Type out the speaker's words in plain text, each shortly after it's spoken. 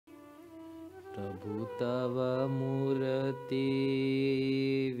प्रभु तव मूर्ति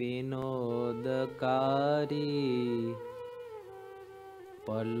विनोदकारी,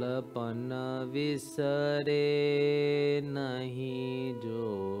 पलपन विसरे नहीं जो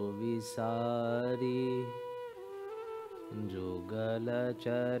विसारी। जुगल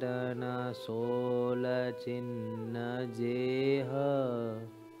चरण सोल चिन्ह जेह,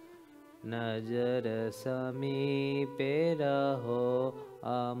 नजर समीपे रहो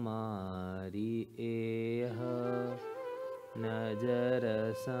हमारी एह। नजर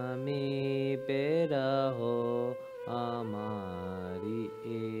समीपे रहो हमारी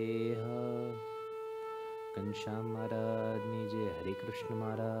एह। घनश्याम महाराज नीजे, हरे कृष्ण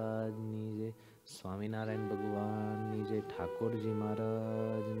महाराज नीजे, स्वामीनारायण भगवान नीजे, ठाकुर जी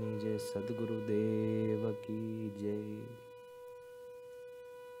महाराज नीजे, सदगुरुदेव की जय।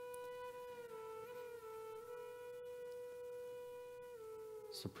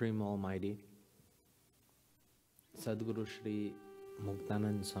 Supreme Almighty, Sadguru Shri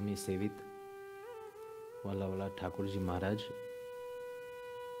Muktanand Swami Sevit, Wala Wala Thakur Ji Maharaj,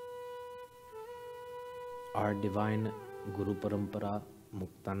 our divine Guru Parampara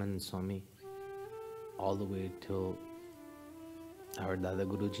Muktanand Swami, all the way till our Dada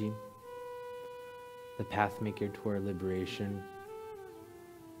Guruji, the pathmaker to our liberation,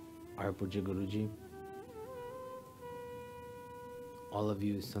 our Puja Guruji, all of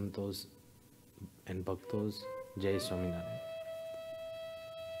you Santos and Bhaktos, Jai Swaminarayan.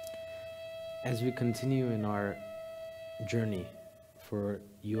 As we continue in our journey for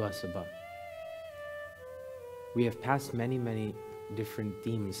Yuva, we have passed many different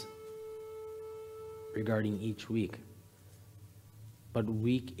themes regarding each week, but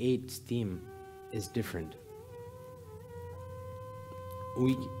week 8's theme is different.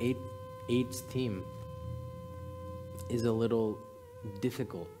 Week 8's theme is a little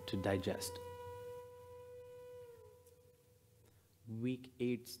difficult to digest. Week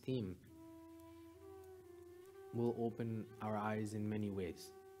 8's theme will open our eyes in many ways.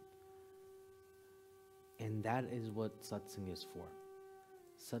 And that is what satsang is for.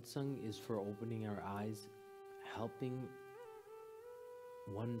 Satsang is for opening our eyes, helping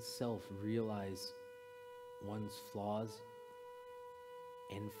oneself realize one's flaws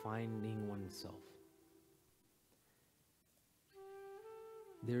and finding oneself.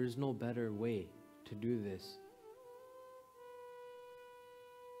 There is no better way to do this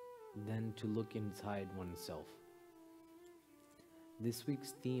than to look inside oneself. This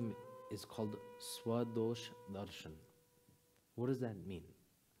week's theme is called Swadosh Darshan. What does that mean?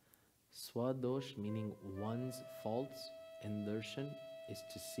 Swadosh meaning one's faults, and Darshan is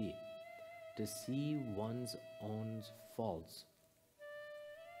to see. To see one's own faults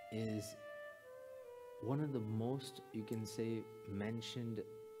is one of the most, you can say, mentioned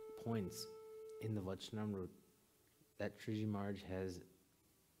points in the Vachanamrut that Shri Maharaj has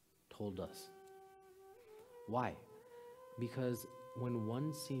told us. Why? Because when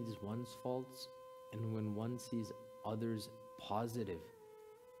one sees one's faults and when one sees others' positive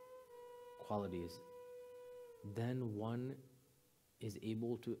qualities, then one is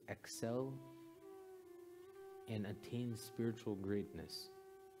able to excel and attain spiritual greatness.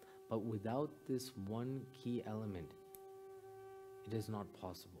 But without this one key element, it is not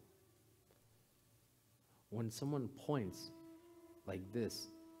possible. When someone points like this,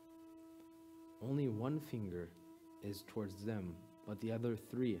 only one finger is towards them, but the other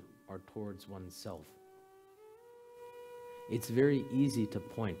three are towards oneself. It's very easy to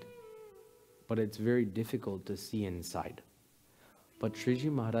point, but it's very difficult to see inside. But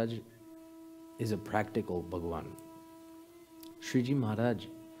Shriji Maharaj is a practical bhagwan. Shriji Maharaj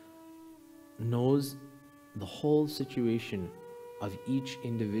knows the whole situation of each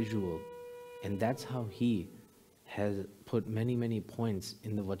individual, and that's how he has put many points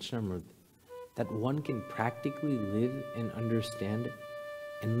in the Vachanamrut that one can practically live and understand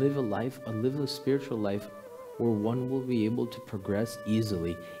and live a spiritual life where one will be able to progress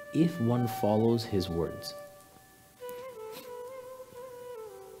easily if one follows his words.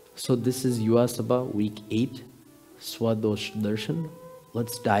 So this is Yuva Sabha week 8, Swadosh Darshan.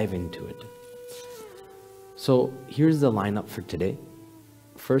 Let's dive into it. So here's the lineup for today.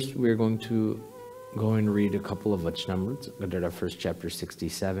 First, we're going to go and read a couple of Vachanamruts. Gadara first chapter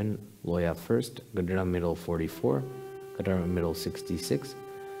 67, Loya first, Gadara middle 44, Gadara middle 66.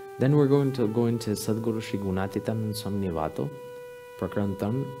 Then we're going to go into Sadguru Shri Gunatitanand Swami Vato,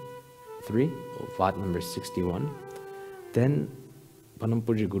 Prakrantan 3, Vat number 61. Then Panam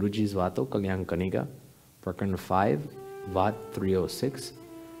Puja Guruji's Vato, Kalyan Kaniga, Prakran 5, Vat 306.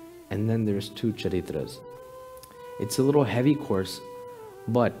 And then there's 2 Charitras. It's a little heavy course,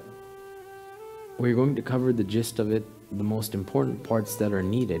 but we're going to cover the gist of it, the most important parts that are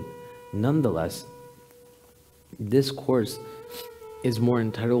needed. Nonetheless, this course is more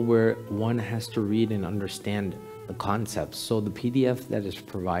entitled where one has to read and understand the concepts. So the PDF that is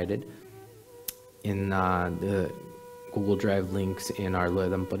provided in the Google Drive links in our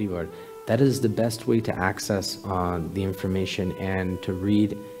Loyadham Parivar, that is the best way to access the information and to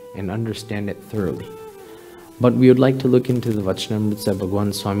read and understand it thoroughly. But we would like to look into the Vachanamrut that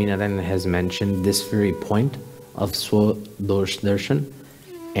Bhagwan Swaminarayan has mentioned, this very point of Swadosh Darshan,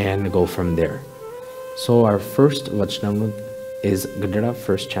 and go from there. So our first Vachanamrut is Gadara,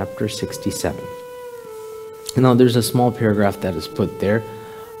 first chapter, 67. Now there's a small paragraph that is put there.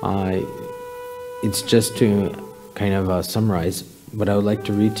 It's just to kind of summarize, but I would like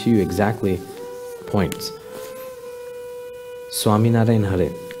to read to you exactly points. Swaminarayan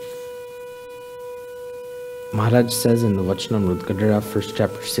Hare. Maharaj says in the Vachanamrut, Gadara, first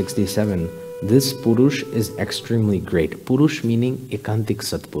chapter, 67, this Purush is extremely great. Purush meaning Ekantik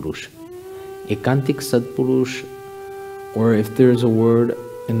Satpurush. Ekantik Satpurush, or if there's a word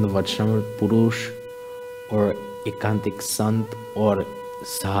in the Vachanamrut, Purush, or Ekantik Sant, or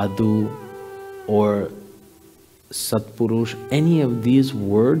Sadhu, or Satpurush, any of these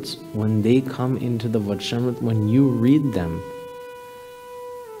words, when they come into the Vachanamrut, when you read them,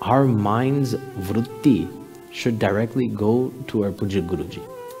 our mind's vritti should directly go to our Puja Guruji.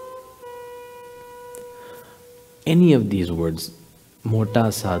 Any of these words, Mota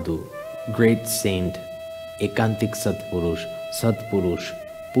Sadhu, Great Saint, Ekantik Satpurush, Satpurush,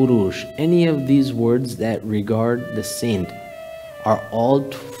 Purush, any of these words that regard the saint are all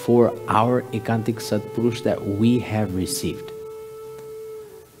for our Ekantik Satpurush that we have received.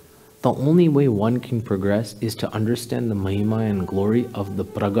 The only way one can progress is to understand the Mahima and glory of the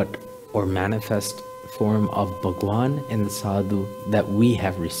Pragat or manifest form of Bhagwan and the Sadhu that we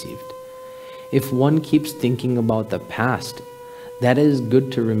have received. If one keeps thinking about the past, that is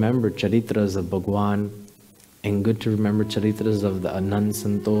good to remember charitras of Bhagwan and good to remember charitras of the Anand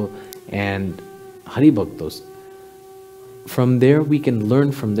Santo and Hari Bhaktos. From there we can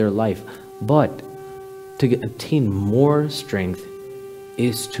learn from their life, but to attain more strength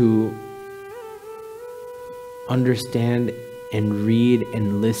is to understand and read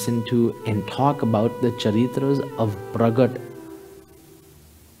and listen to and talk about the charitras of Pragat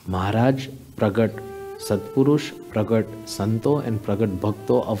Maharaj, Pragat Satpurush, Pragat Santo, and Pragat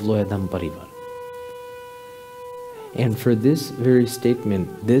Bhakto of Loyadham Parivar. And for this very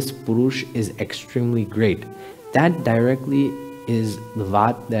statement, this Purush is extremely great. That directly is the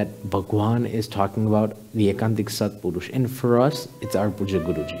Vat that Bhagwan is talking about, the Ekantik Satpurush. And for us, it's our Puja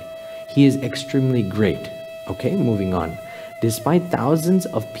Guruji. He is extremely great. Okay, moving on. Despite thousands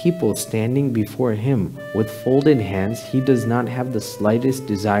of people standing before him with folded hands, he does not have the slightest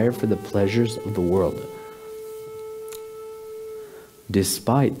desire for the pleasures of the world.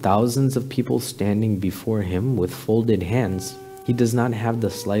 Despite thousands of people standing before him with folded hands, he does not have the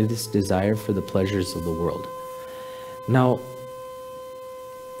slightest desire for the pleasures of the world. Now,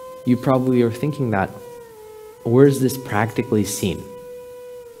 you probably are thinking that, where is this practically seen?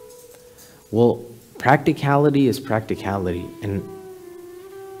 Well, practicality is practicality, and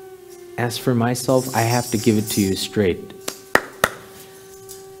as for myself, I have to give it to you straight.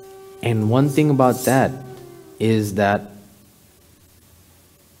 And one thing about that is that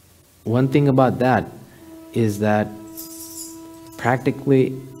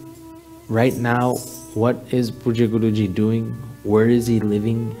practically right now, what is Puja Guruji doing? Where is he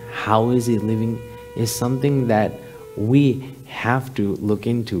living? How is he living? Is something that we have to look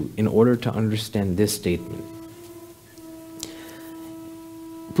into in order to understand this statement.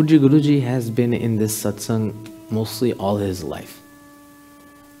 Puja Guruji has been in this satsang mostly all his life.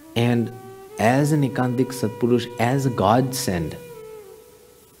 And as an Ekantik Satpurush, as a godsend,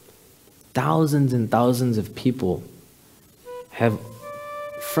 thousands and thousands of people have,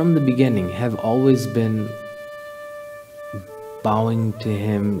 from the beginning, have always been bowing to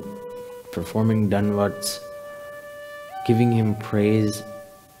him, performing danvats, giving him praise,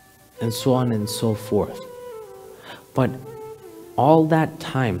 and so on and so forth. But all that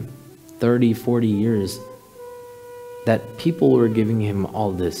time, 30, 40 years, that people were giving him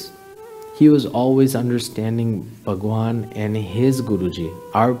all this, he was always understanding Bhagwan and his Guruji,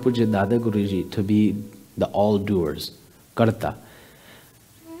 our Puja Dada Guruji, to be the all-doers, Karta.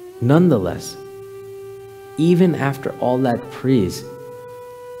 Nonetheless, even after all that praise,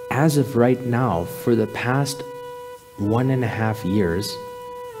 as of right now, for the past 1.5 years,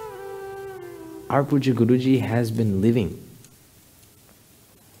 our Puja Guruji has been living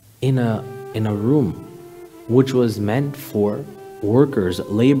in a room which was meant for workers,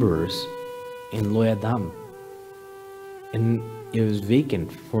 laborers, in Loyadham, and it was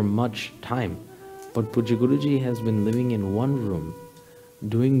vacant for much time. But Puja Guruji has been living in one room,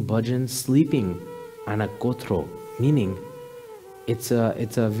 doing bhajan, sleeping on a kotro, meaning it's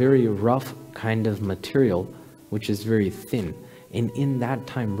a very rough kind of material which is very thin. And in that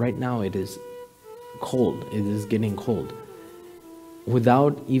time, right now, it is cold. It is getting cold.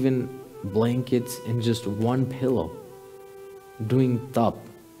 Without even blankets and just one pillow, doing tap,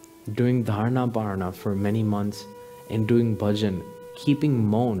 doing dharna parna for many months, and doing bhajan, keeping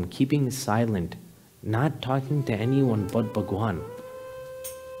mauन, keeping silent, not talking to anyone but bhagwan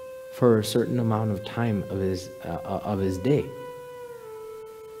for a certain amount of time of his day.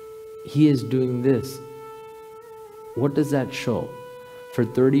 He is doing this. What does that show? For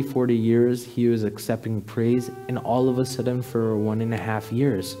 30, 40 years, he was accepting praise, and all of a sudden for 1.5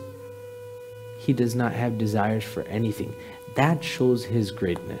 years, he does not have desires for anything. That shows his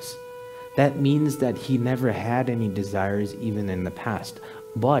greatness. That means that he never had any desires even in the past.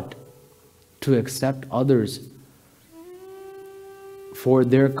 But to accept others for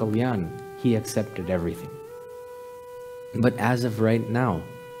their kalyan, he accepted everything. But as of right now,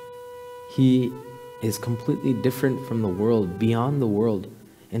 he is completely different from the world, beyond the world,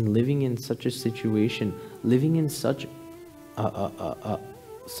 and living in such a situation, living in such a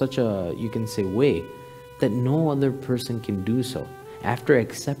you can say way that no other person can do so. After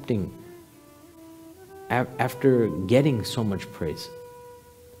accepting, after getting so much praise,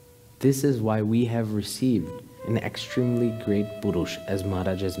 this is why we have received an extremely great Purush, as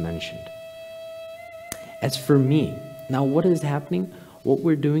Maharaj has mentioned. As for me, now what is happening? What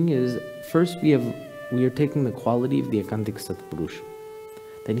we're doing is, first we are taking the quality of the Akantik Satpurush,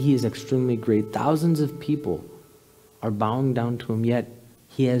 that he is extremely great. Thousands of people are bowing down to him, yet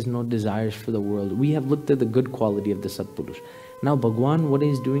he has no desires for the world. We have looked at the good quality of the Satpurush. Now Bhagwan, what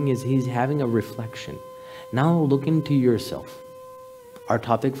he's doing is he's having a reflection. Now look into yourself. Our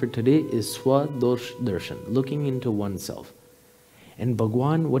topic for today is Swadosh Darshan, looking into oneself. And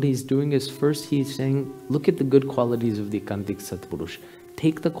Bhagwan, what he's doing is, first he's saying, look at the good qualities of the Akantik Satpurush.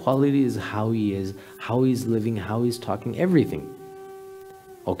 Take the qualities, how he is, how he's living, how he's talking, everything.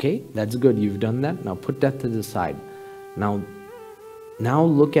 Okay, that's good. You've done that. Now put that to the side. Now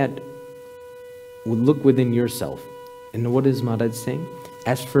look within yourself. And what is Maharaj saying?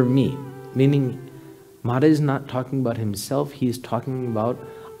 As for me, meaning Maharaj is not talking about himself. He is talking about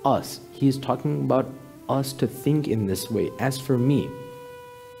us. He is talking about us to think in this way. As for me,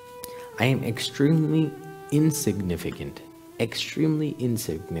 I am extremely insignificant. Extremely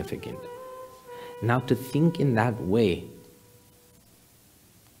insignificant. Now to think in that way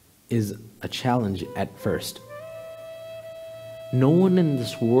is a challenge at first. No one in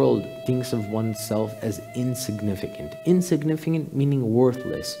this world thinks of oneself as insignificant. Insignificant meaning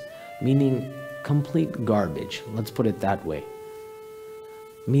worthless, meaning complete garbage. Let's put it that way.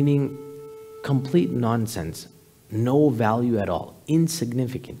 Meaning complete nonsense, no value at all,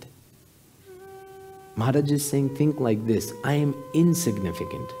 insignificant. Maharaj is saying, think like this: I am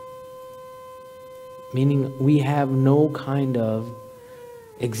insignificant. Meaning we have no kind of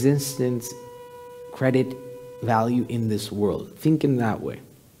existence, credit, value in this world. Think in that way.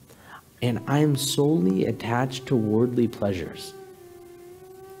 And I am solely attached to worldly pleasures.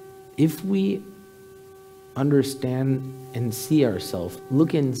 If we understand and see ourselves,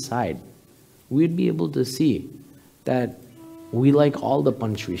 look inside, we'd be able to see that we like all the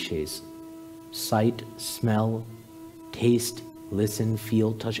panch vishays: sight, smell, taste, listen,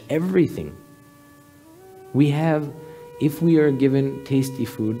 feel, touch, everything. We have, if we are given tasty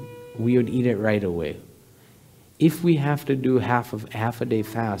food, we would eat it right away. If we have to do half a day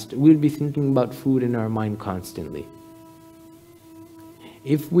fast, we would be thinking about food in our mind constantly.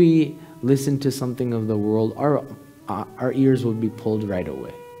 If we listen to something of the world, our ears would be pulled right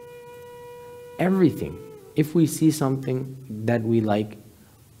away. Everything. If we see something that we like,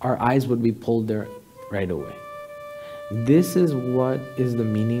 our eyes would be pulled there right away. This is what is the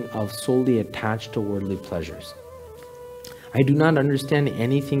meaning of solely attached to worldly pleasures. I do not understand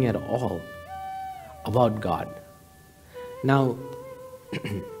anything at all about God. Now,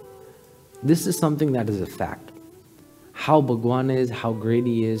 this is something that is a fact. How Bhagwan is, how great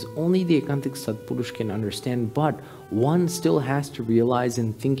he is, only the Akantik Satpurush can understand, but one still has to realize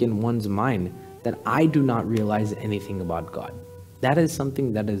and think in one's mind that I do not realize anything about God. That is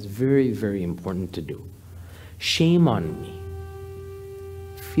something that is very, very important to do. Shame on me.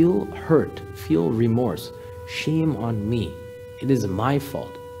 Feel hurt, feel remorse. Shame on me. It is my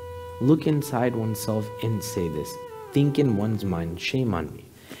fault. Look inside oneself and say this. Think in one's mind, shame on me.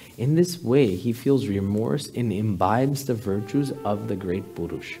 In this way, he feels remorse and imbibes the virtues of the great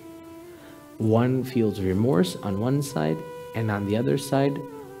Purush. one feels remorse on one side, and on the other side,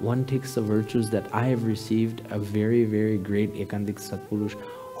 one takes the virtues that I have received a very, very great Ekantik Satpurush,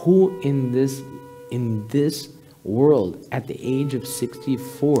 who in this world at the age of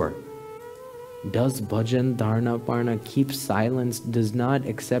 64 does bhajan, dharna, parna, keeps silence, does not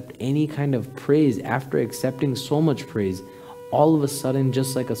accept any kind of praise. After accepting so much praise, all of a sudden,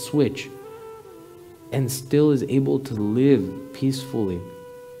 just like a switch, and still is able to live peacefully,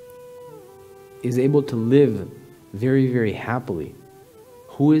 is able to live very, very happily.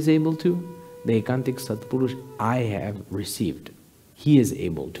 Who is able to? The Ekantik Satpurush I have received. He is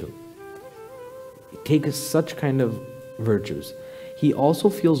able to. Take such kind of virtues. He also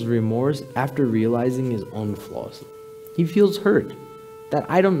feels remorse after realizing his own flaws. He feels hurt that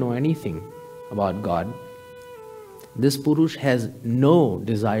I don't know anything about God. This Purush has no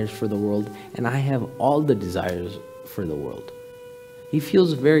desires for the world, and I have all the desires for the world. He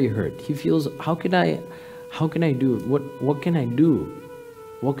feels very hurt. He feels, how can I do? What can I do?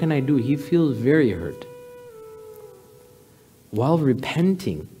 What can I do? He feels very hurt. While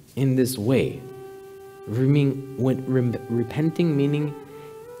repenting in this way, repenting meaning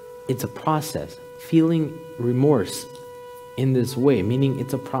it's a process. Feeling remorse in this way, meaning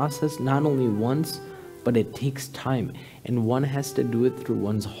it's a process not only once, but it takes time, and one has to do it through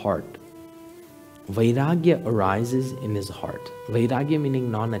one's heart. Vairagya arises in his heart. Vairagya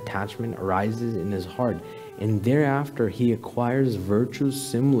meaning non-attachment arises in his heart, and thereafter he acquires virtues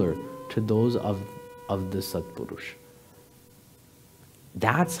similar to those of the Satpurush.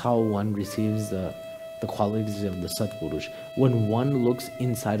 That's how one receives the qualities of the Satpurush. When one looks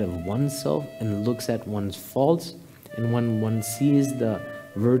inside of oneself and looks at one's faults, and when one sees the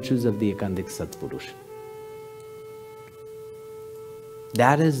virtues of the Ekantik Satpurush.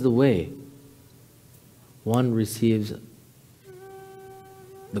 That is the way one receives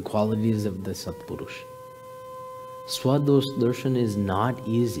the qualities of the Satpurush. Swadosh darshan is not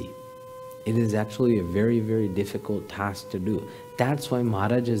easy. It is actually a very, very difficult task to do. That's why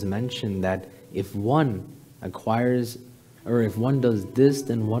Maharaj has mentioned that if one acquires, or if one does this,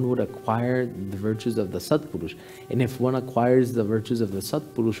 then one would acquire the virtues of the Satpurush. And if one acquires the virtues of the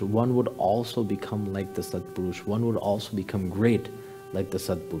Satpurush, one would also become like the Satpurush. One would also become great like the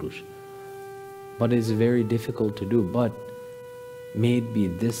Satpurush. But it's very difficult to do. But may it be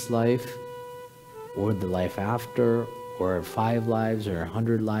this life, or the life after, or 5 lives, or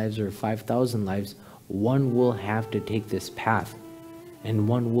 100 lives, or 5,000 lives, one will have to take this path. And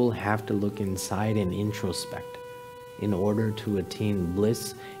one will have to look inside and introspect in order to attain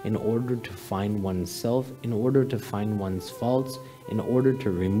bliss, in order to find oneself, in order to find one's faults, in order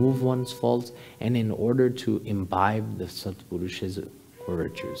to remove one's faults, and in order to imbibe the Satpurusha's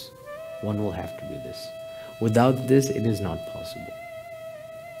virtues. One will have to do this. Without this, it is not possible.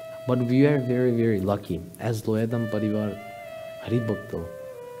 But we are very, very lucky as Loyadham Parivar Haribhakto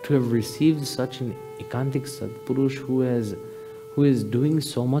to have received such an Ekantik Satpurush who is doing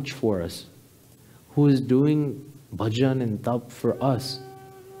so much for us, who is doing bhajan and tap for us.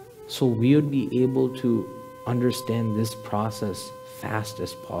 So we would be able to understand this process fast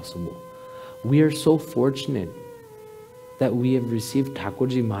as possible. We are so fortunate that we have received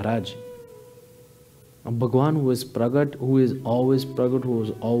Thakurji Maharaj, a bhagwan who is pragat, who is always pragat, who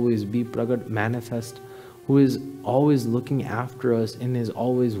will always be pragat, manifest, who is always looking after us and is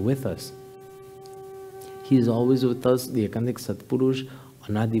always with us. He is always with us, the Ekantik Satpurush,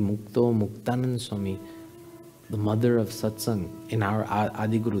 Anadi Mukto Muktanand Swami, the mother of satsang in our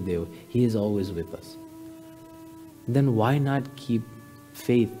Adi Guru Dev. He is always with us. Then why not keep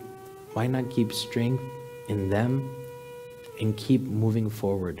faith? Why not keep strength in them and keep moving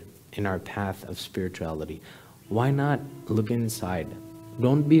forward in our path of spirituality? Why not look inside?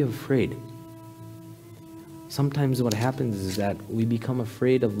 Don't be afraid. Sometimes what happens is that we become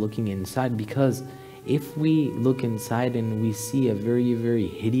afraid of looking inside, because if we look inside and we see a very, very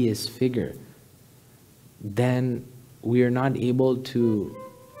hideous figure, then we are not able to,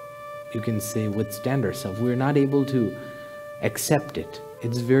 you can say, withstand ourselves. We are not able to accept it.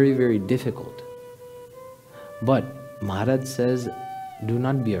 It's very, very difficult. But Maharaj says, do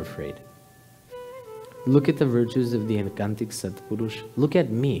not be afraid. Look at the virtues of the Ekantik Satpurush. Look at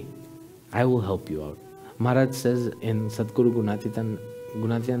me. I will help you out. Maharaj says in Satguru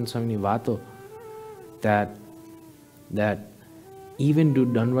Gunatitan Swami Vato that even do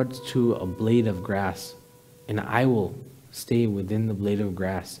downwards to a blade of grass, and I will stay within the blade of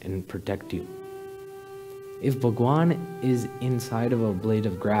grass and protect you. If Bhagwan is inside of a blade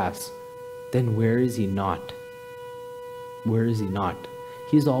of grass, then where is he not? Where is he not?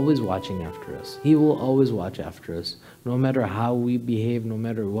 He's always watching after us. He will always watch after us. No matter how we behave, no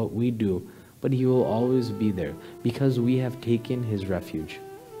matter what we do, but He will always be there because we have taken His refuge.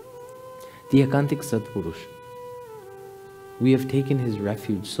 The Ekantik Satpurush, we have taken His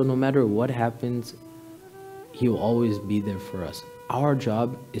refuge, so no matter what happens, He will always be there for us. Our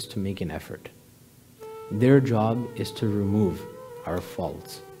job is to make an effort. Their job is to remove our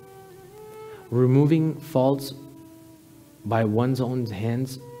faults. Removing faults by one's own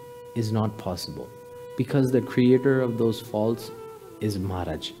hands is not possible because the creator of those faults is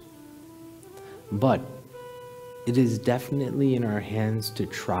Maharaj. But it is definitely in our hands to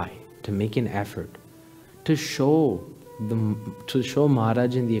try, to make an effort, to show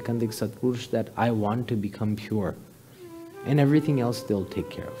Maharaj and the Ekantik Satpurush that I want to become pure, and everything else they'll take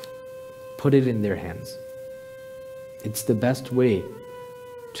care of. Put it in their hands. It's the best way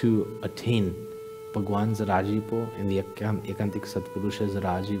to attain Bhagwan's Rajipo and the Ekantik Satpurusha's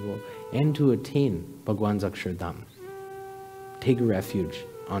Rajipo, and to attain Bhagwan's Akshardham. Take refuge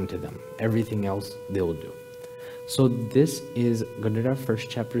onto them. Everything else they'll do. So this is Gadara 1st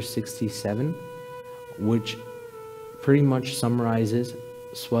chapter 67, which pretty much summarizes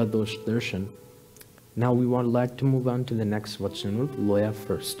Swadosh Darshan. Now we would like to move on to the next Vachanamrut, Loya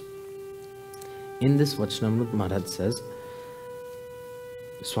first. In this Vachanamrut, Maharaj says,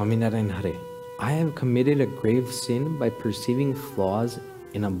 Swaminarayan Hare, I have committed a grave sin by perceiving flaws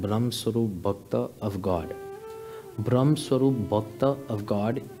in a Brahm Swarup Bhakta of God. Brahm Swarup Bhakta of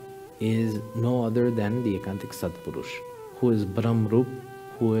God is no other than the Ekantik Satpurush, who is Brahm Rup,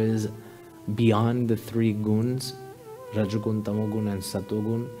 who is beyond the three guns, Rajagun, Tamogun and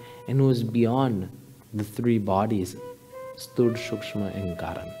Satogun, and who is beyond the three bodies, Sthur, Shukshma and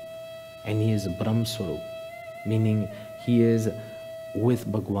Karan. And he is Brahm Swarup, meaning he is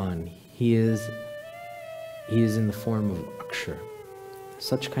with Bhagwan. He is in the form of Akshar,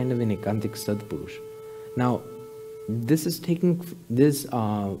 such kind of an Ekantik Satpurush. Now, this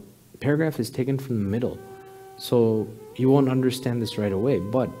paragraph is taken from the middle, so you won't understand this right away,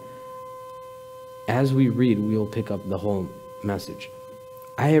 but as we read, we will pick up the whole message.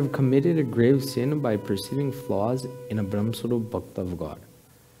 I have committed a grave sin by perceiving flaws in a Brahmaswarup Bhakta of God.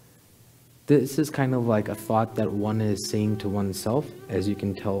 This is kind of like a thought that one is saying to oneself, as you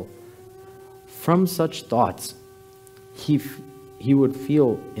can tell. From such thoughts, he would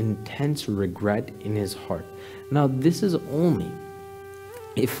feel intense regret in his heart. Now, this is only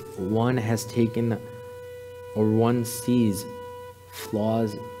if one has taken or one sees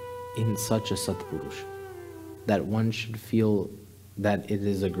flaws in such a Satpurush, that one should feel that it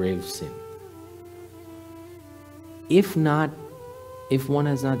is a grave sin. If not, if one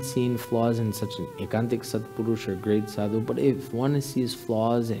has not seen flaws in such an Ekantik Satpurush or great Sadhu, but if one sees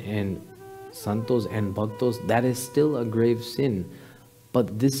flaws in Santos and Bhaktos, that is still a grave sin.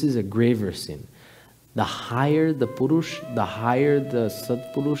 But this is a graver sin. The higher the Purush, the higher the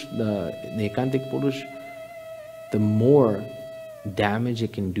Satpurush, the Ekantik Purush, the more damage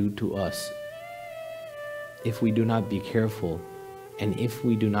it can do to us if we do not be careful and if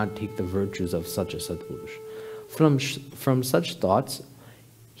we do not take the virtues of such a Satpurush. From such thoughts,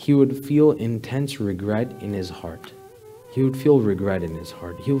 he would feel intense regret in his heart. He would feel regret in his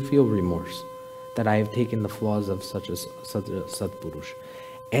heart. He would feel remorse that I have taken the flaws of such a Satpurush.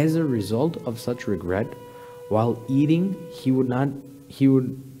 As a result of such regret, while eating, he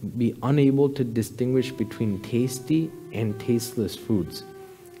would be unable to distinguish between tasty and tasteless foods.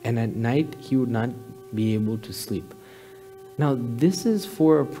 And at night, he would not be able to sleep. Now, this is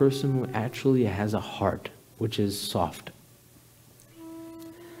for a person who actually has a heart which is soft.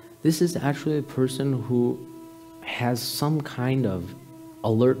 This is actually a person who has some kind of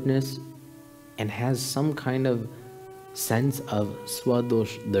alertness and has some kind of sense of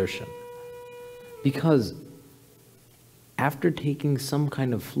Swadosh Darshan. Because after taking some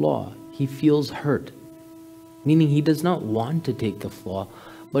kind of flaw, he feels hurt. Meaning he does not want to take the flaw,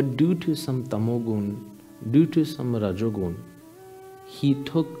 but due to some tamogun, due to some rajogun, he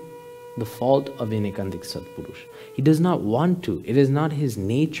took the fault of an Ekantik Satpurush. He does not want to. It is not his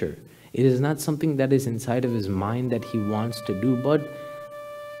nature. It is not something that is inside of his mind that he wants to do, but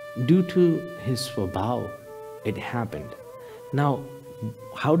due to his swabhav, it happened. Now,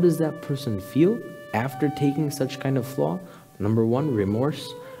 how does that person feel after taking such kind of flaw? Number one,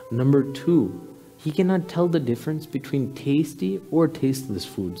 remorse. Number two, he cannot tell the difference between tasty or tasteless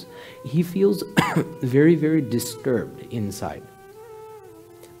foods. He feels very, very disturbed inside.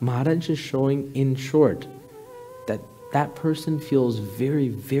 Maharaj is showing, in short, that that person feels very,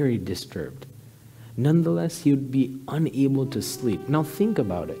 very disturbed. Nonetheless, he would be unable to sleep. Now think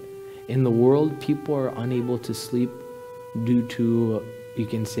about it. In the world, people are unable to sleep due to, you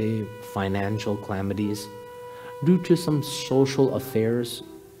can say, financial calamities, due to some social affairs,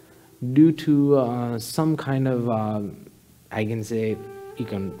 due to some kind of, I can say, you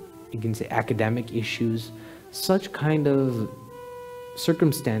can say academic issues. Such kind of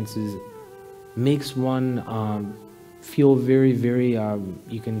circumstances makes one feel very, very,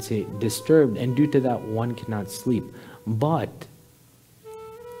 you can say, disturbed, and due to that one cannot sleep. But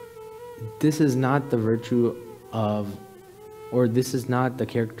this is not the virtue of, or this is not the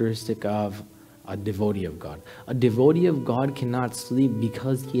characteristic of a devotee of God. A devotee of God cannot sleep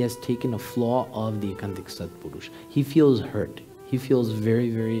because he has taken a flaw of the Akantik Satpurush. He feels hurt. He feels very,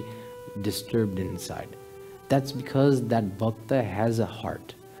 very disturbed inside. That's because that bhakta has a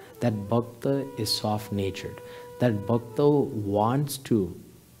heart. That bhakta is soft-natured. That bhakta wants to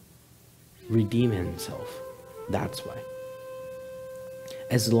redeem himself. That's why.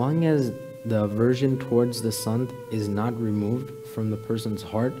 As long as the aversion towards the sant is not removed from the person's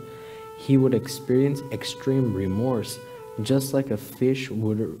heart, he would experience extreme remorse, just like a fish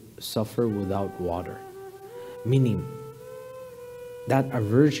would suffer without water. Meaning, that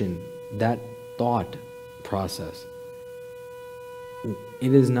aversion, that thought process,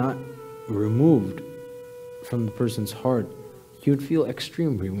 it is not removed from the person's heart, he would feel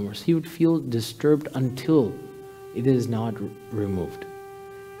extreme remorse. He would feel disturbed until it is not removed.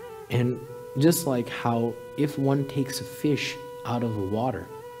 And just like how if one takes a fish out of the water,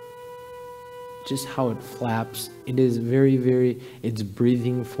 just how it flaps, it is very, very, it's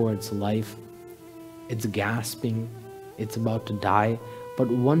breathing for its life, it's gasping, it's about to die. But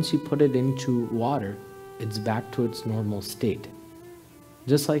once you put it into water, it's back to its normal state.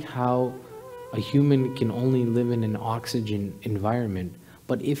 Just like how a human can only live in an oxygen environment,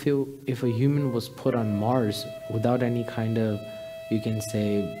 but if a human was put on Mars without any kind of, you can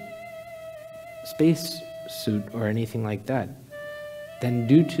say, space suit or anything like that, then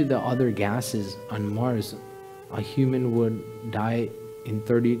due to the other gases on Mars, a human would die in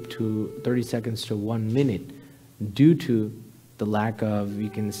 30 seconds to 1 minute due to the lack of, you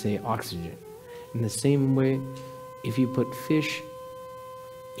can say, oxygen. In the same way, if you put fish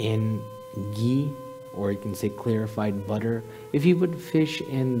in ghee, or you can say clarified butter, if you put fish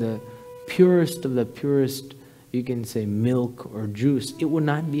in the purest of the purest, you can say milk or juice, it would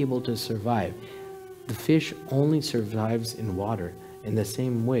not be able to survive. The fish only survives in water. In the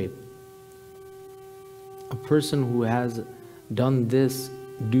same way, a person who has done this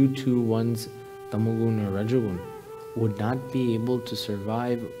due to one's tamagun or rajagun would not be able to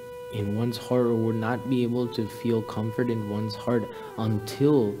survive in one's heart, or would not be able to feel comfort in one's heart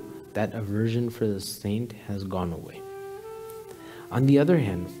until that aversion for the saint has gone away. On the other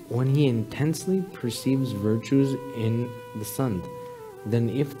hand, when he intensely perceives virtues in the sant, then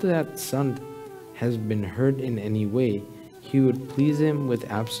if that sant has been hurt in any way, he would please him with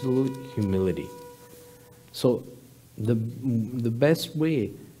absolute humility. So the best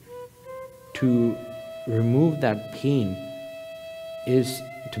way to remove that pain is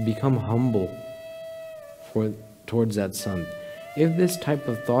to become humble towards that sant. If this type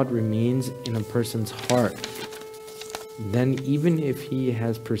of thought remains in a person's heart, then even if he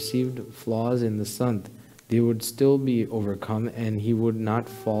has perceived flaws in the sant, they would still be overcome and he would not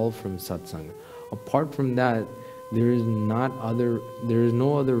fall from satsang. Apart from that, there is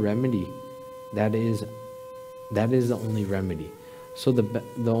no other remedy. That is the only remedy. So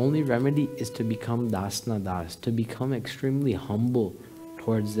the only remedy is to become dasna das, to become extremely humble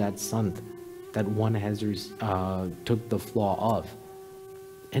towards that sant that one has took the flaw of,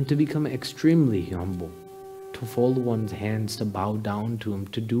 and to become extremely humble, to fold one's hands, to bow down to him,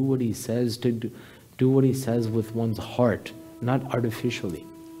 to do what he says, to do what he says with one's heart, not artificially.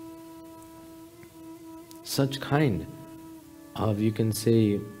 Such kind of, you can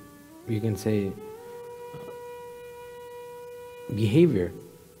say behavior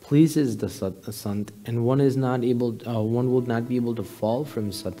pleases the sant, and one will not be able to fall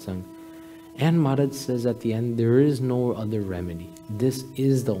from satsang. And Maharaj says at the end, there is no other remedy. This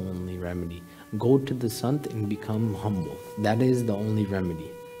is the only remedy. Go to the sant and become humble. That is the only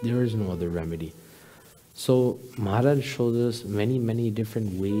remedy. There is no other remedy. So Maharaj shows us many, many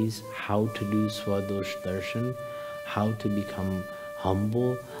different ways how to do Swadosh darshan, how to become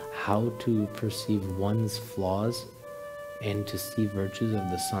humble, how to perceive one's flaws, and to see virtues of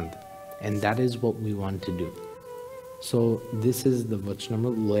the sant. And that is what we want to do. So this is the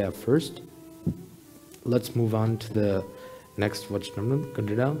Vachanamrut Loya first. Let's move on to the next Vachanamrut,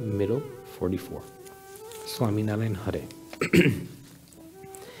 Kadida, middle, 44. Swaminarayan Hare.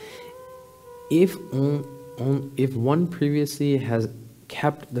 If one previously has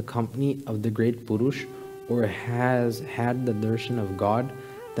kept the company of the great Purush, or has had the darshan of God,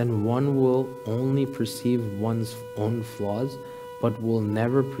 then one will only perceive one's own flaws, but will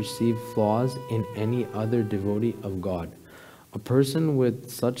never perceive flaws in any other devotee of God. A person with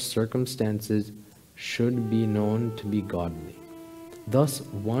such circumstances should be known to be godly. Thus,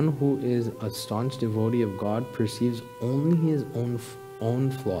 one who is a staunch devotee of God perceives only his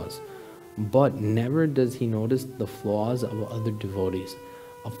own flaws, but never does he notice the flaws of other devotees.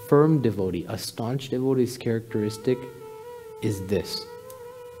 A firm devotee, a staunch devotee's characteristic is this.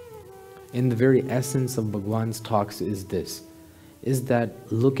 In the very essence of Bhagwan's talks is this, is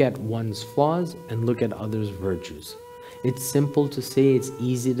that look at one's flaws and look at others' virtues. It's simple to say, it's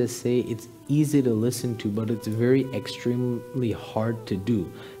easy to say, it's easy to listen to, but it's very extremely hard to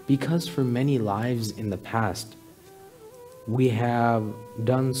do, because for many lives in the past, we have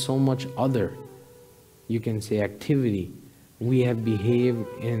done so much other, you can say, activity. We have behaved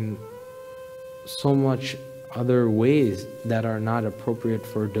in so much other ways that are not appropriate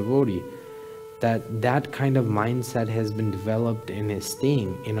for a devotee, that kind of mindset has been developed and is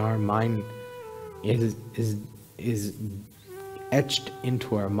staying in our mind, is etched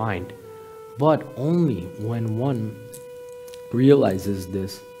into our mind. But only when one realizes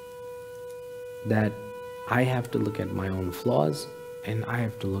this, that I have to look at my own flaws and I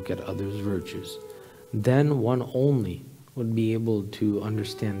have to look at others' virtues, then one only would be able to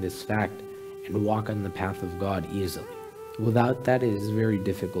understand this fact and walk on the path of God easily. Without that, it is very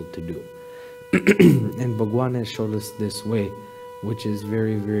difficult to do. And Bhagwan has showed us this way, which is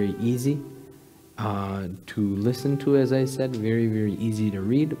very, very easy to listen to, as I said, very, very easy to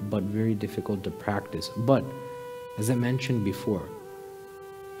read, but very difficult to practice. But as I mentioned before,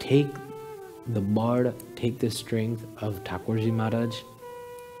 take the bard, take the strength of Thakurji Maharaj,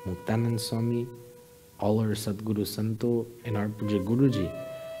 Muktanand Swami, all our Sadguru Santo, and our Puja Guruji,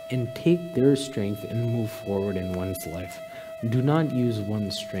 and take their strength and move forward in one's life. Do not use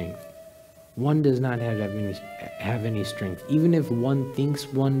one's strength. One does not have any strength. Even if one thinks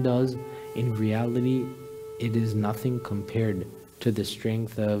one does, in reality, it is nothing compared to the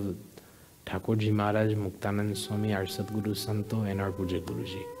strength of Thakurji Maharaj, Muktanand Swami, our Sadguru Santo, and our Puja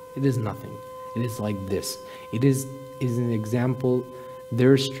Guruji. It is nothing. It is like this. It is an example.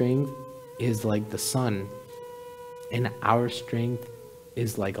 Their strength is like the sun, and our strength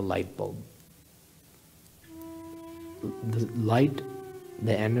is like a light bulb. The light,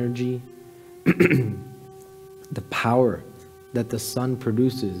 the energy, the power that the sun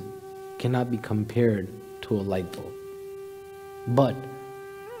produces cannot be compared to a light bulb. But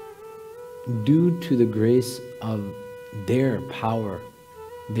due to the grace of their power,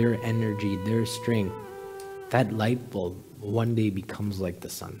 their energy, their strength, that light bulb one day becomes like the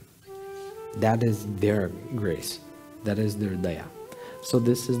sun. That is their grace. That is their daya. So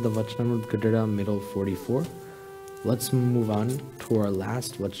this is the Vachanamrut Gadada middle 44. Let's move on to our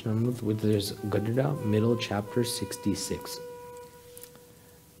last Vachanamrut, which is Gadada middle chapter 66.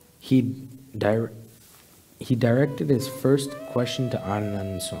 He directed his first question to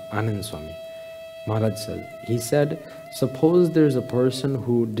Anand Swami. Maharaj said, he said, suppose there's a person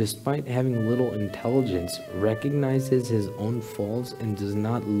who, despite having little intelligence, recognizes his own faults and does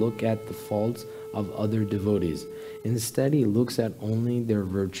not look at the faults of other devotees. Instead, he looks at only their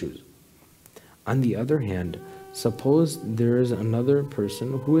virtues. On the other hand, suppose there is another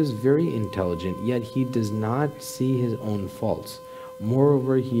person who is very intelligent, yet he does not see his own faults.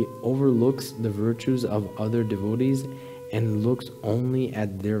 Moreover, he overlooks the virtues of other devotees and looks only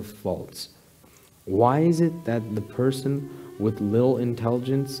at their faults. Why is it that the person with little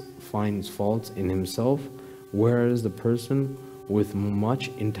intelligence finds faults in himself, whereas the person with much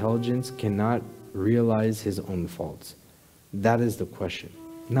intelligence cannot realize his own faults? That is the question.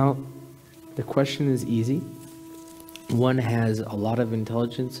 Now, the question is easy. One has a lot of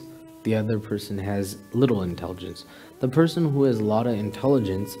intelligence, the other person has little intelligence. The person who has a lot of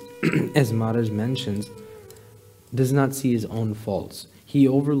intelligence, as Maharaj mentions, does not see his own faults. He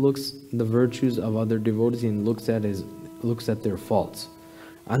overlooks the virtues of other devotees and looks at their faults.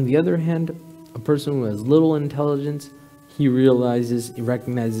 On the other hand, a person who has little intelligence, he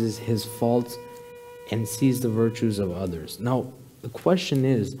recognizes his faults and sees the virtues of others. Now, the question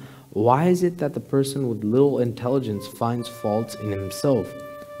is, why is it that the person with little intelligence finds faults in himself,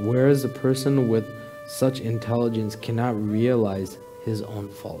 whereas the person with such intelligence cannot realize his own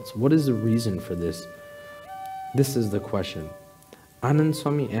faults? What is the reason for this? This is the question. Anand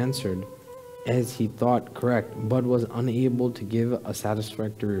Swami answered as he thought correct, but was unable to give a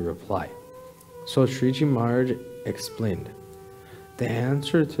satisfactory reply. So Shriji Maharaj explained. The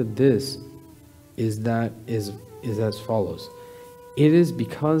answer to this is as follows. It is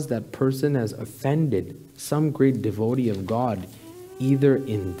because that person has offended some great devotee of God, either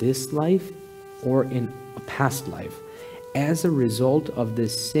in this life or in a past life, As a result of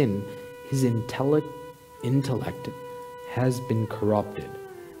this sin, his intellect has been corrupted.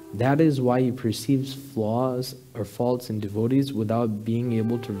 That is why he perceives flaws or faults in devotees without being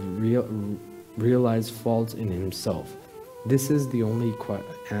able to realize faults in himself. This is the only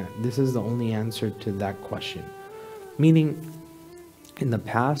answer to that question. Meaning, in the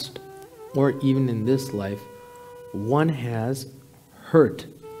past or even in this life, one has hurt,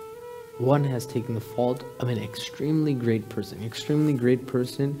 one has taken the fault of an extremely great person. Extremely great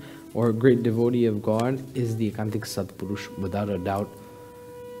person or a great devotee of God is the Ekantik Satpurush, without a doubt.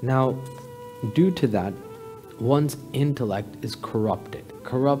 Now, due to that, one's intellect is corrupted.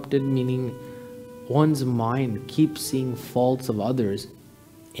 Corrupted meaning one's mind keeps seeing faults of others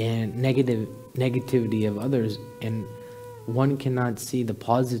and negativity of others, and one cannot see the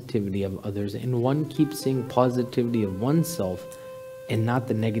positivity of others, and one keeps seeing positivity of oneself and not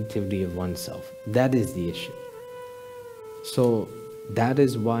the negativity of oneself. That is the issue. So that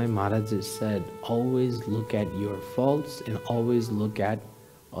is why Maharaj has said, always look at your faults and always look at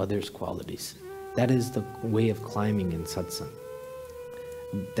others' qualities. That is the way of climbing in satsang.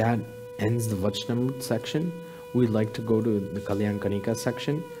 That ends the Vachanamrut section. We'd like to go to the Kalyan Kanika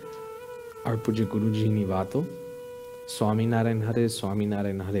section. Our Puja Guruji Nivato. Swaminarayan Hare,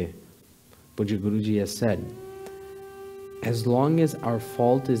 Swaminarayan Hare. Puja Guruji has said, as long as our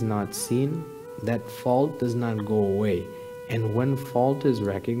fault is not seen, that fault does not go away. And when fault is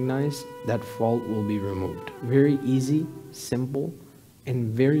recognized, that fault will be removed. Very easy, simple, and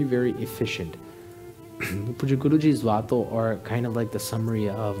very, very efficient. Puja Guruji's Vato are kind of like the summary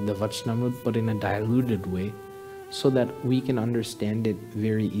of the Vachanamrut, but in a diluted way, so that we can understand it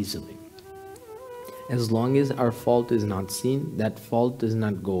very easily. As long as our fault is not seen, that fault does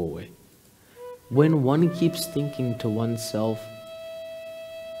not go away. When one keeps thinking to oneself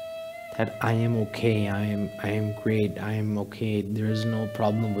that I am okay, I am great, I am okay, there is no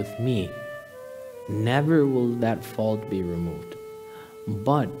problem with me, never will that fault be removed.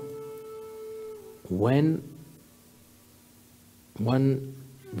 But when one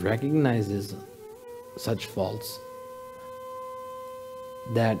recognizes such faults,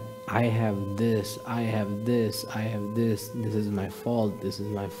 that I have this, I have this, I have this, this is my fault, this is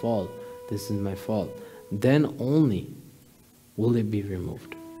my fault, this is my fault, then only will it be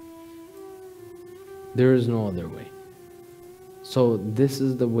removed. There is no other way. So this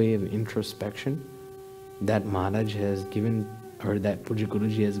is the way of introspection that Maharaj has given, or that Puja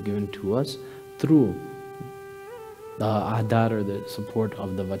Guruji has given to us through the Adhar or the support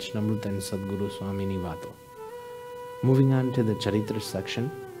of the Vachanamrut and Sadguru Swami Nivato. Moving on to the Charitra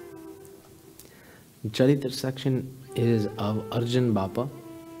section. The Charitra section is of Arjan Bapa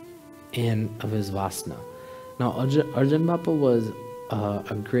and of his Vasna. Now Arjan Bapa was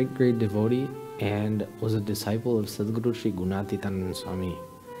a great devotee and was a disciple of Sadguru Shri Gunatitananda Swami.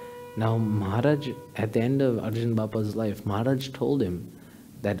 Now Maharaj, at the end of Arjan Bapa's life, Maharaj told him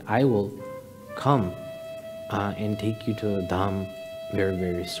that I will come and take you to Dham very,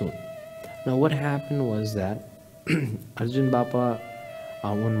 very soon. Now what happened was that Arjan Bapa,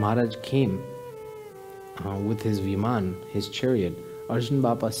 when Maharaj came with his Viman, his chariot, Arjan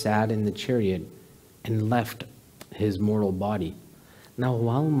Bapa sat in the chariot and left his mortal body. Now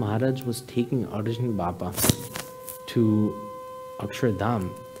while Maharaj was taking Arjan Bapa to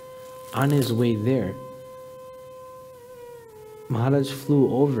Akshardham, on his way there, Maharaj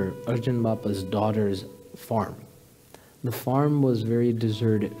flew over Arjan Bapa's daughter's farm. The farm was very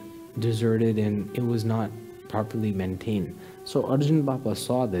deserted and it was not properly maintained. So Arjan Bapa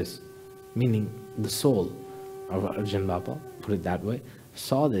saw this, meaning the soul of Arjan Bapa, put it that way,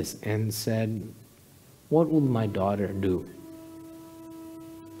 saw this and said, what will my daughter do?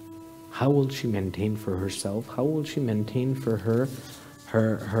 How will she maintain for herself? How will she maintain for her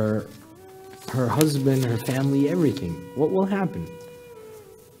husband, her family, everything? What will happen?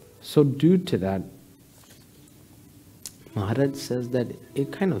 So due to that, Maharaj says that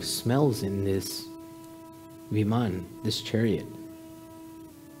it kind of smells in this Viman, this chariot.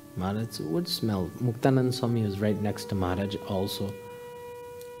 Maharaj said, what smell? Muktanand Swami was right next to Maharaj also.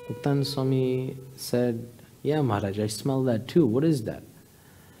 Muktanand Swami said, yeah Maharaj, I smell that too. What is that?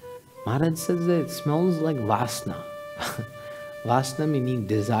 Maharaj says that it smells like Vasna. Vasna meaning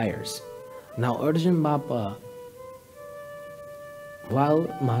desires. Now Arjan Bapa, while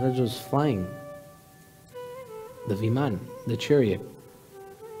Maharaj was flying the Viman, the chariot,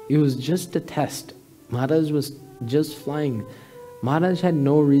 it was just a test. Maharaj was just flying. Maharaj had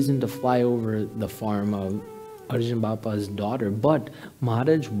no reason to fly over the farm of Arjan Bapa's daughter, but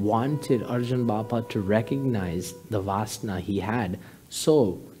Maharaj wanted Arjan Bapa to recognize the Vasna he had.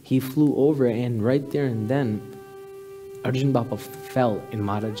 So he flew over, and right there and then Arjun Baba fell in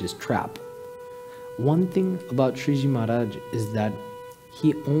Maharaj's trap. One thing about Shriji Maharaj is that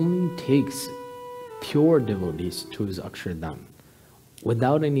he only takes pure devotees to his Akshardham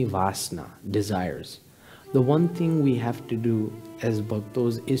without any vasana, desires. The one thing we have to do as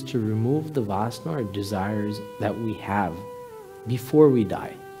bhaktos is to remove the vasana or desires that we have before we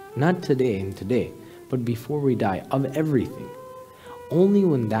die. Not today and today, but before we die, of everything. Only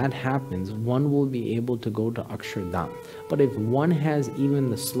when that happens, one will be able to go to Akshardham. But if one has even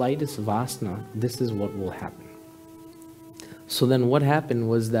the slightest vasana, this is what will happen. So then what happened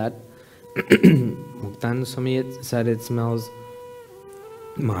was that Muktan Swami said it smells,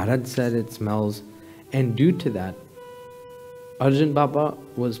 Maharaj said it smells, and due to that, Arjun Baba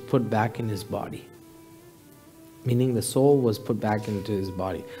was put back in his body. Meaning the soul was put back into his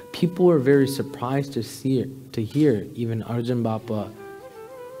body. People were very surprised to hear even Arjun Baba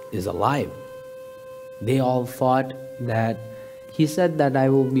is alive. They all thought that he said that I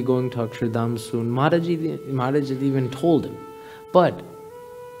will be going to Akshardham soon. Maharaj had even told him. But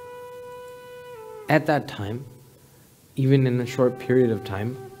at that time, even in a short period of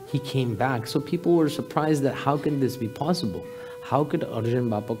time, he came back. So people were surprised that how can this be possible? How could Arjun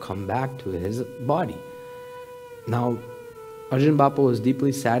Baba come back to his body? Now, Arjun Baba was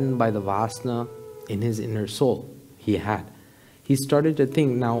deeply saddened by the vasana in his inner soul he had. He started to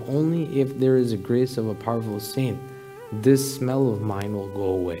think, now only if there is a grace of a powerful saint, this smell of mine will go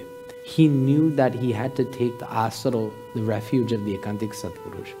away. He knew that he had to take the asaro, the refuge of the Ekantik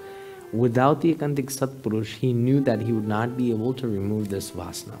Satpurush. Without the Ekantik Satpurush, he knew that he would not be able to remove this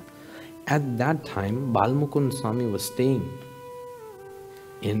vasana. At that time, Balmukund Swami was staying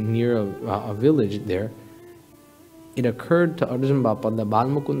near a village there. It occurred to Arjun Baba that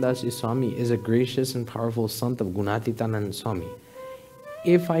Balmukundasji Swami is a gracious and powerful sant of Gunatitanand Swami.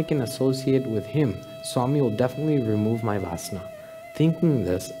 If I can associate with him, Swami will definitely remove my vasana. Thinking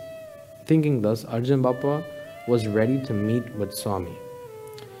thus, Arjun Baba was ready to meet with Swami.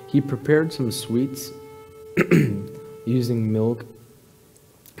 He prepared some sweets using milk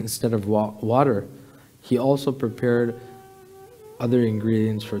instead of water. He also prepared other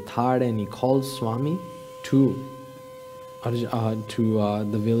ingredients for thada, and he called Swami to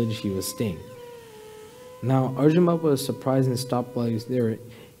the village he was staying. Now, Arjun Baba was surprised and stopped while he was there.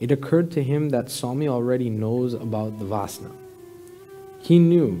 It occurred to him that Swami already knows about the vasana.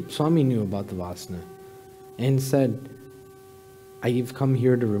 Swami knew about the vasana and said, I've come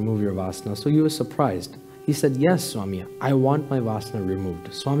here to remove your vasana. So he was surprised. He said, yes, Swami, I want my vasana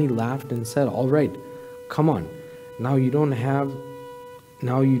removed. Swami laughed and said, all right, come on. Now you don't have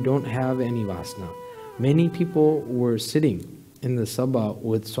any vasana. Many people were sitting in the sabha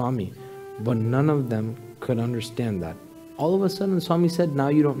with Swami, but none of them could understand that. All of a sudden, Swami said, now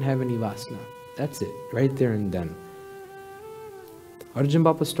you don't have any vasana. That's it, right there and then. Arjun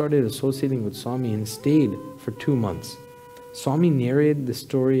Baba started associating with Swami and stayed for 2 months. Swami narrated the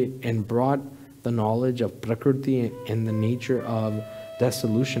story and brought the knowledge of Prakriti and the nature of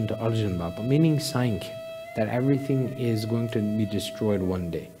dissolution to Arjun Baba, meaning Sankhya, that everything is going to be destroyed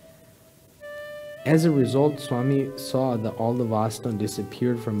one day. As a result, Swami saw that all the vasana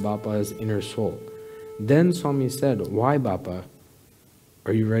disappeared from Baba's inner soul. Then Swami said, why Baba?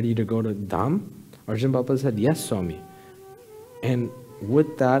 Are you ready to go to Dham? Arjun Baba said, yes, Swami. And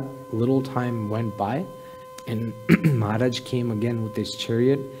with that, little time went by, and Maharaj came again with his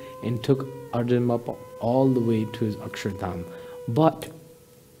chariot and took Arjun Baba all the way to his Akshardham. But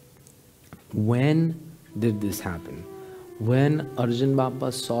when did this happen? When Arjun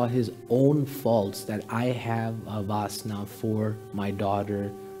Baba saw his own faults, that I have a vasana for my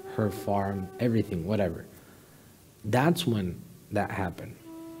daughter, her farm, everything, whatever. That's when that happened.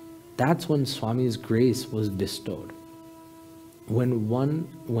 That's when Swami's grace was bestowed.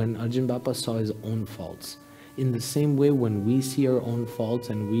 When Arjun Baba saw his own faults. In the same way, when we see our own faults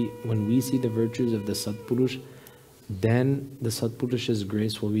and when we see the virtues of the Satpurush, then the Satpurush's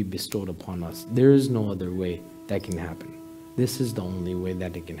grace will be bestowed upon us. There is no other way that can happen. This is the only way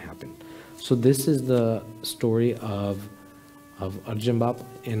that it can happen. So this is the story of Arjun Baba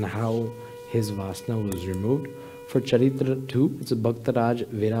and how his vasana was removed. For Charitra 2, it's a Bhaktaraj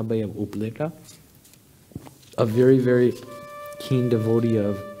Verabai of Upleta, a very, very keen devotee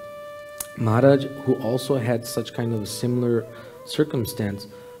of Maharaj, who also had such kind of a similar circumstance,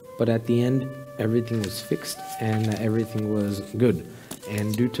 but at the end everything was fixed and everything was good.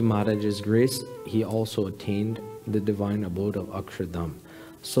 And due to Maharaj's grace, he also attained the divine abode of Akshardham.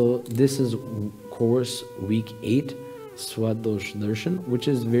 So this is course week 8, Swadosh Darshan, which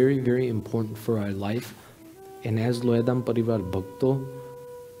is very, very important for our life. And as Loyadham Parivar Bhakto,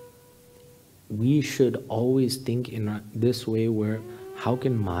 we should always think in this way, where how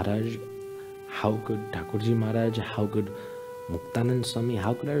can Maharaj, how could Thakurji Maharaj, how could Muktanand Swami,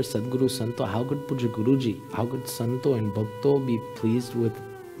 how could our Sadguru Santo, how could Puja Guruji, how could Santo and Bhakto be pleased with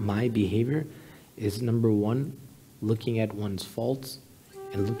my behavior? Is number one, looking at one's faults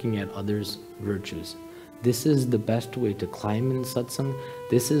and looking at others' virtues. This is the best way to climb in satsang.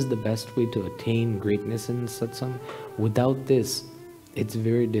 This is the best way to attain greatness in satsang. Without this, it's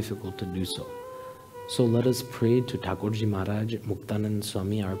very difficult to do so. So let us pray to Thakurji Maharaj, Muktanand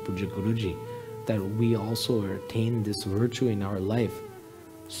Swami, our Puja Guruji, that we also attain this virtue in our life,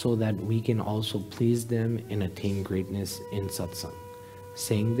 so that we can also please them and attain greatness in satsang.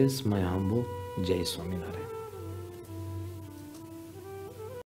 Saying this, my humble Jai Swaminarayan.